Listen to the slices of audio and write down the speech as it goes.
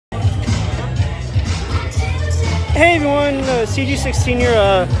Hey everyone, CG16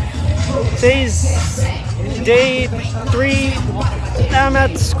 here. Today's day 3. I'm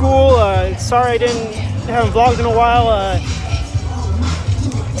at school. Sorry I haven't vlogged in a while.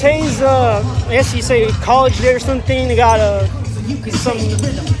 Today's, I guess you say college day or something. They got some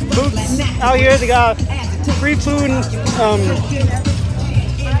booths out here. They got free food.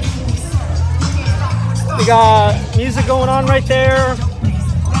 They got music going on right there.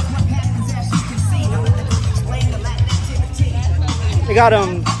 They got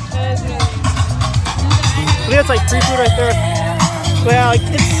it's like free food right there. But yeah, like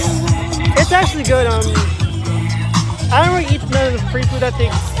it's actually good. I don't really eat none of the free food that they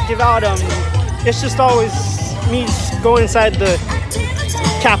give out. It's just always me going inside the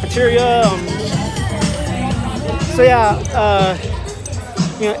cafeteria. So yeah,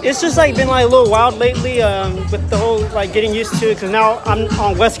 you know, it's just like been like a little wild lately with the whole like getting used to it. Because now I'm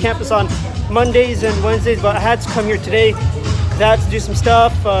on West Campus on Mondays and Wednesdays, but I had to come here today. I had to do some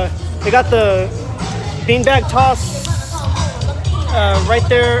stuff. They got the beanbag toss right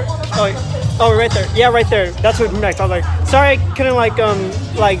there. Oh, right there. Yeah, right there. That's what beanbag toss. Like, sorry, I couldn't like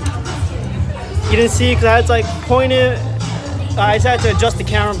you didn't see because I had to like point it. I just had to adjust the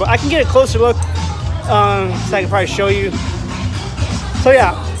camera, but I can get a closer look so I can probably show you. So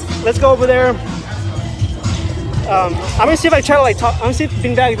yeah, let's go over there. I'm gonna see if I try to like talk. I'm gonna see if the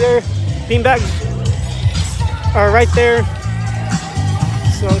beanbags are right there.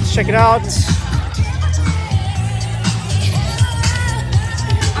 So let's check it out.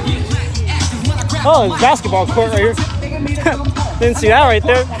 Oh, it's basketball court right here. Didn't see that right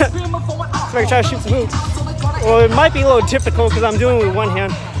there. So I can try to shoot some hoops. Well, it might be a little difficult because I'm doing it with one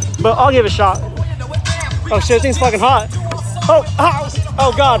hand, but I'll give it a shot. Oh shit, this thing's fucking hot. Oh,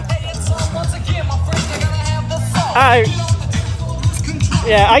 oh god.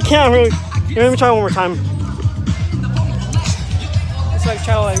 Yeah, I can't really. Let me try one more time. Like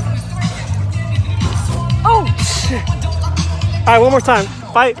try to like, oh shit. All right, one more time.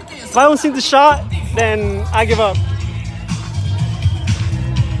 If I don't see the shot, then I give up.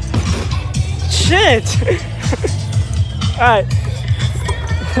 Shit. All right.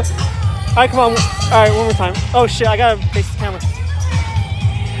 All right, come on. All right, one more time. Oh shit, I gotta face the camera.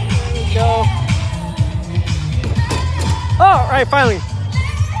 There we go. Oh, all right, finally.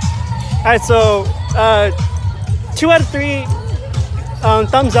 All right, so 2 out of 3.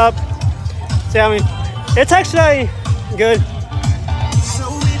 Thumbs up. So yeah, I mean, it's actually good.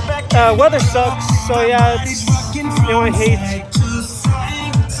 Weather sucks, so yeah, it's, you know, I hate.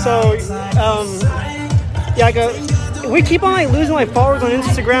 So yeah, like we keep on like losing like followers on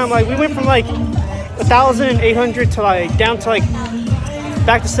Instagram. Like we went from like 1,800 to like down to like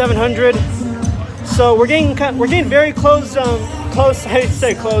back to 700. So we're getting very close. Close. I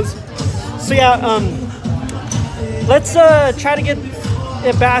say close. So yeah, let's try to get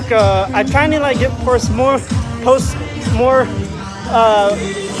it back. I'm trying to like post more.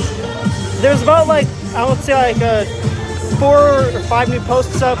 There's about like I would say like 4 or 5 new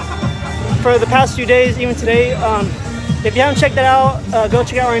posts up for the past few days, even today. If you haven't checked that out, go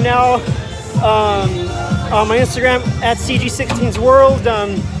check it out right now on my Instagram at CG16sWorld.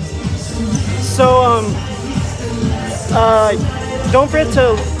 Don't forget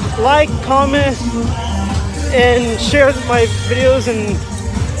to like, comment, and share my videos, and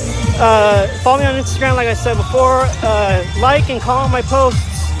follow me on Instagram like I said before. Like and comment my posts.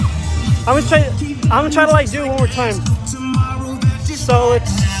 I'm gonna try to like do it one more time. So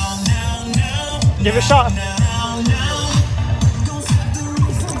let's give it a shot.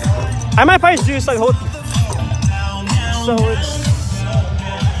 I might probably do this like whole. So it's.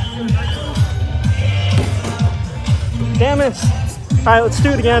 Damn it! All right, let's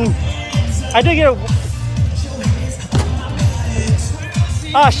do it again. I did get a.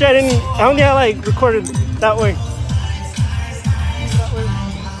 Ah shit, I don't think I like recorded that way.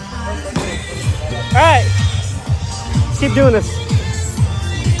 Alright. Let's keep doing this.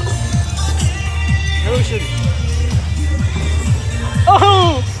 Maybe we should.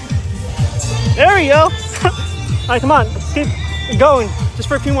 Oh! There we go. Alright, come on. Let's keep going. Just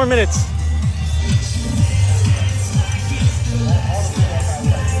for a few more minutes.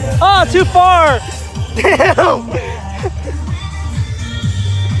 Oh, too far! Damn!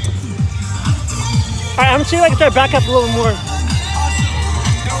 Alright, I'm sure I can try to back up a little more.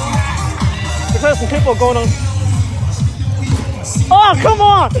 There's some people going on. Oh, come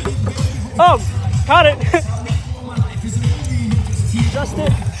on! Oh, caught it. Just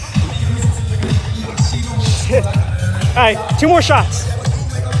it. Shit. Alright, 2 more shots.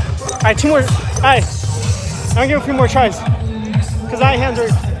 Alright, 2 more. Alright. I'm gonna give it a few more tries. Because my hands are.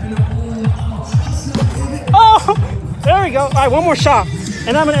 Oh! There we go. All right, one more shot,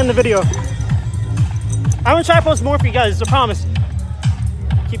 and I'm gonna end the video. I'm gonna try to post more for you guys, I promise.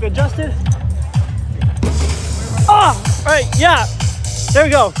 Keep it adjusted. Oh, all right, yeah. There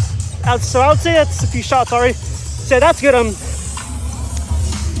we go. So I would say that's a few shots already. So that's good.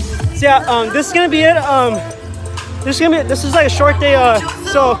 So yeah, this is gonna be it. This is like a short day.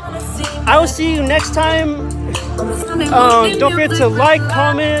 So I will see you next time. Don't forget to like,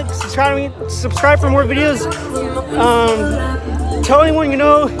 comment, subscribe for more videos. Tell anyone you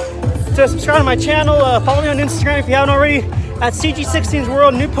know to subscribe to my channel. Follow me on Instagram if you haven't already at CG16's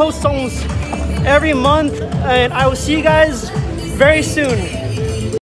World. New posts almost every month, and I will see you guys very soon.